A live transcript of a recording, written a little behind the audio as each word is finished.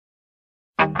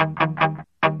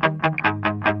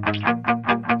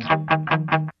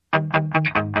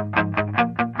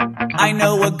I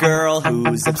know a girl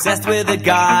who's obsessed with a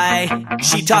guy.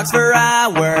 She talks for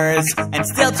hours, and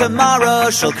still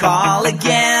tomorrow she'll call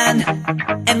again.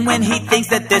 And when he thinks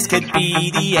that this could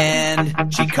be the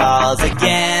end, she calls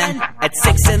again. At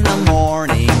 6 in the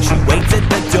morning, she waits at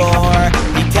the door.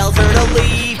 He tells her to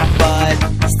leave, but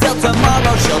still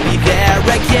tomorrow she'll be there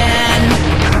again.